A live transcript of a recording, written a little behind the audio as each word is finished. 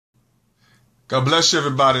God bless you,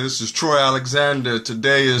 everybody. This is Troy Alexander.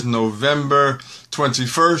 Today is November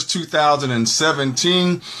 21st,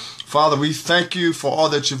 2017. Father, we thank you for all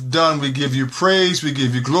that you've done. We give you praise. We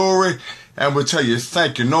give you glory. And we tell you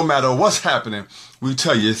thank you. No matter what's happening, we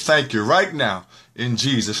tell you thank you right now in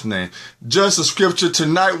Jesus' name. Just a scripture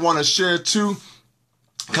tonight want to share too,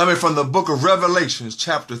 coming from the book of Revelations,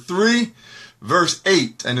 chapter 3, verse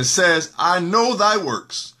 8. And it says, I know thy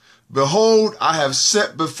works. Behold, I have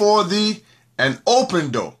set before thee an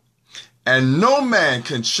open door, and no man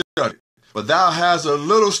can shut it. But thou hast a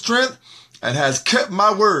little strength, and hast kept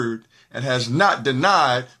my word, and hast not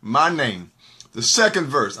denied my name. The second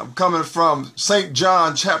verse, I'm coming from St.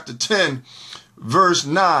 John chapter 10, verse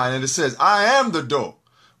 9, and it says, I am the door.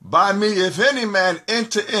 By me, if any man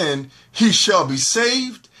enter in, he shall be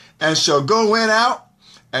saved, and shall go in out,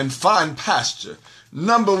 and find pasture.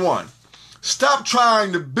 Number one, stop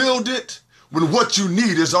trying to build it when what you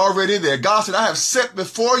need is already there. God said, I have set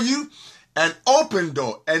before you an open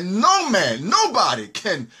door, and no man, nobody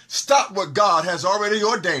can stop what God has already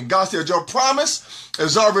ordained. God said, your promise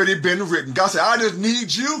has already been written. God said, I just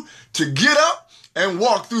need you to get up and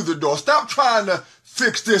walk through the door. Stop trying to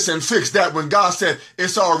fix this and fix that when God said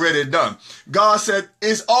it's already done. God said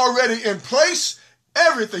it's already in place.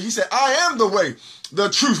 Everything. He said, I am the way, the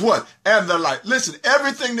truth, what? And the light. Listen,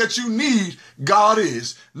 everything that you need, God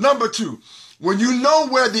is. Number two, when you know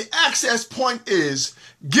where the access point is,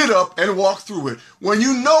 get up and walk through it. When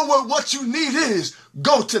you know what you need is,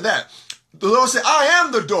 go to that. The Lord said, I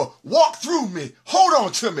am the door. Walk through me. Hold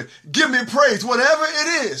on to me. Give me praise. Whatever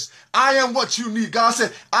it is, I am what you need. God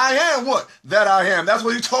said, I am what? That I am. That's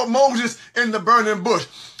what he told Moses in the burning bush.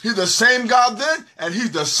 He's the same God then, and he's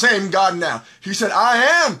the same God now. He said,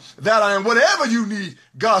 I am that I am. Whatever you need,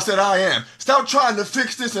 God said, I am. Stop trying to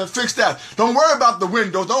fix this and fix that. Don't worry about the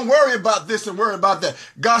windows. Don't worry about this and worry about that.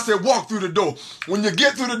 God said, walk through the door. When you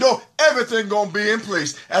get through the door, everything gonna be in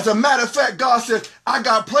place. As a matter of fact, God said, I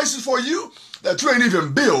got places for you that you ain't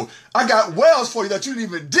even built. I got wells for you that you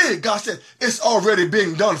didn't even dig. God said, it's already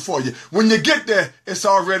being done for you. When you get there, it's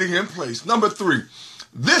already in place. Number three,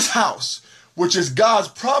 this house, which is God's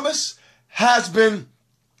promise, has been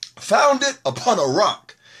founded upon a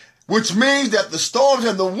rock, which means that the storms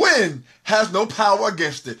and the wind has no power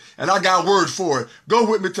against it. And I got word for it. Go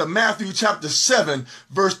with me to Matthew chapter 7,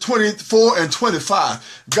 verse 24 and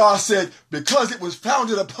 25. God said, because it was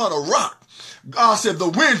founded upon a rock, God said the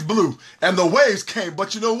winds blew and the waves came,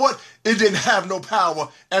 but you know what? It didn't have no power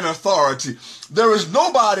and authority. There is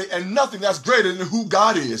nobody and nothing that's greater than who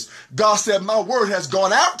God is. God said, my word has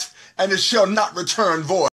gone out and it shall not return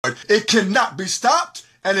void. It cannot be stopped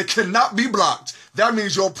and it cannot be blocked. That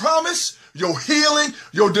means your promise, your healing,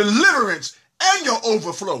 your deliverance, and your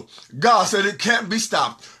overflow. God said it can't be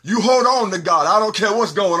stopped. You hold on to God. I don't care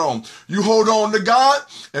what's going on. You hold on to God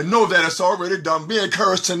and know that it's already done. Be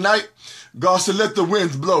encouraged tonight. God said, let the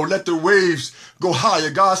winds blow. Let the waves go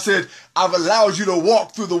higher. God said, I've allowed you to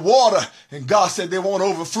walk through the water. And God said, they won't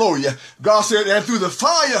overflow you. God said, and through the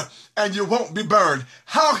fire, and you won't be burned.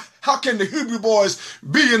 How can the Hebrew boys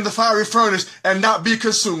be in the fiery furnace and not be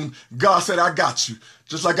consumed? God said, I got you.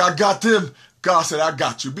 Just like I got them, God said, I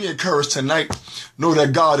got you. Be encouraged tonight. Know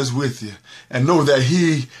that God is with you and know that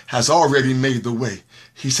he has already made the way.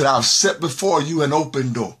 He said, I've set before you an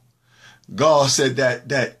open door. God said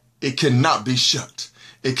that it cannot be shut.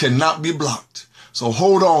 It cannot be blocked. So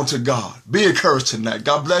hold on to God. Be encouraged tonight.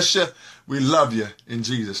 God bless you. We love you in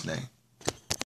Jesus' name.